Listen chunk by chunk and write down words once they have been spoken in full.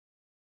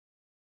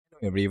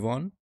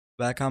Everyone,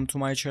 welcome to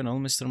my channel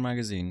Mr.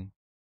 Magazine.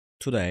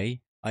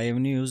 Today, I have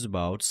news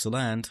about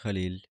Sıla and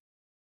Halil.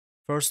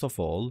 First of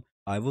all,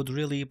 I would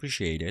really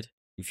appreciate it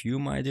if you,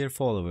 my dear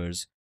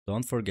followers,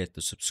 don't forget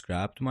to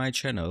subscribe to my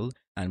channel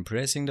and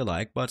pressing the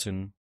like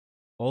button.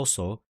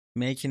 Also,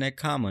 making a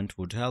comment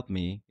would help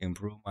me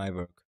improve my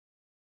work.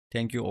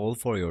 Thank you all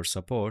for your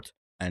support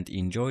and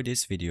enjoy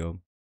this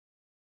video.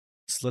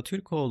 Sıla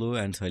Türkoğlu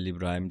and Halil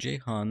İbrahim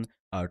Ceyhan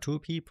are two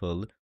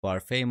people who are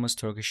famous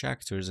Turkish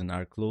actors and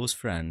are close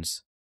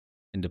friends.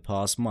 In the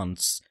past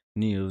months,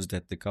 news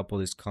that the couple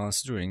is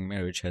considering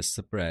marriage has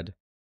spread.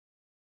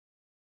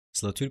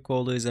 Sıla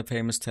Türkoğlu is a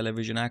famous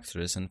television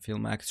actress and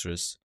film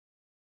actress.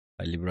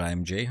 Halil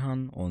İbrahim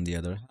Ceyhan, on the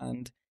other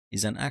hand,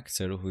 is an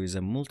actor who is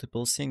a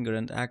multiple singer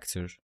and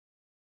actor.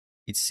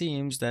 It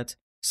seems that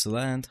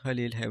Sıla and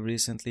Halil have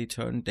recently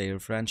turned their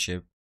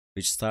friendship,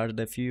 which started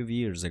a few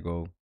years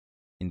ago,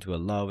 into a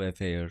love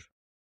affair.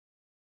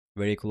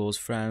 Very close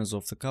friends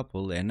of the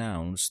couple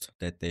announced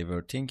that they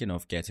were thinking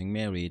of getting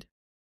married.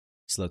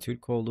 Sıla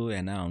Türkoğlu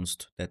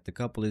announced that the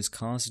couple is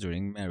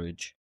considering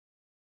marriage.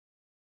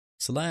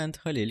 Sıla and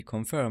Halil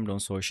confirmed on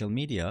social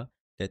media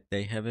that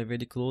they have a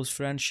very close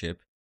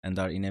friendship and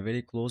are in a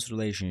very close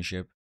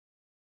relationship.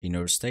 In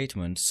her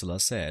statement, Sıla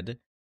said,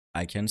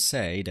 "I can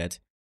say that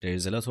there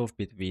is a lot of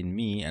between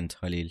me and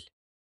Halil.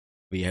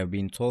 We have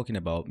been talking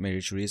about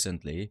marriage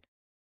recently.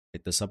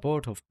 With the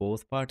support of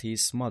both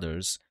parties'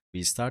 mothers,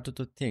 we started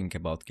to think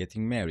about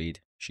getting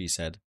married," she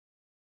said.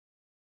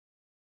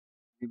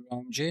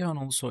 Ibrahim Ceyhan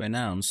also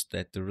announced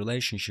that the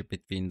relationship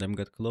between them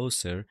got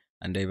closer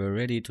and they were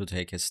ready to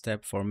take a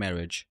step for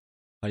marriage.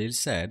 Halil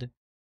said,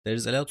 "There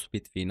is a lot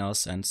between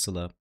us and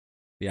Sıla.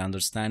 We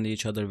understand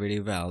each other very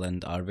well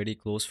and are very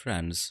close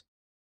friends.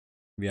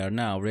 We are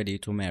now ready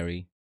to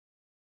marry.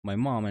 My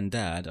mom and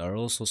dad are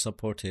also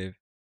supportive.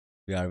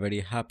 We are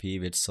very happy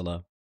with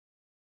Sıla."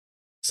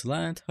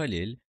 Sıla and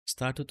Halil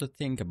started to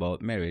think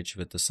about marriage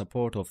with the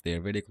support of their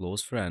very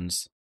close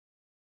friends.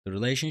 The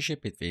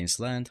relationship between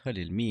Sıla and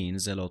Halil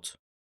means a lot.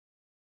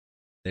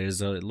 There is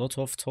a lot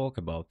of talk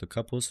about the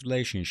couple's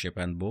relationship,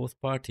 and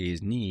both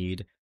parties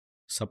need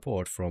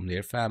support from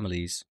their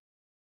families.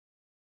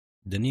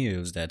 The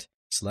news that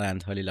Sıla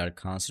and Halil are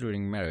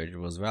considering marriage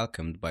was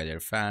welcomed by their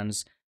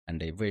fans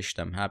and they wish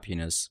them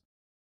happiness.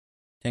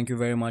 Thank you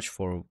very much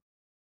for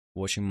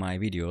watching my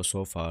video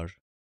so far.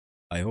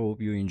 I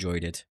hope you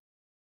enjoyed it.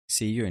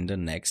 See you in the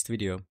next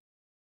video.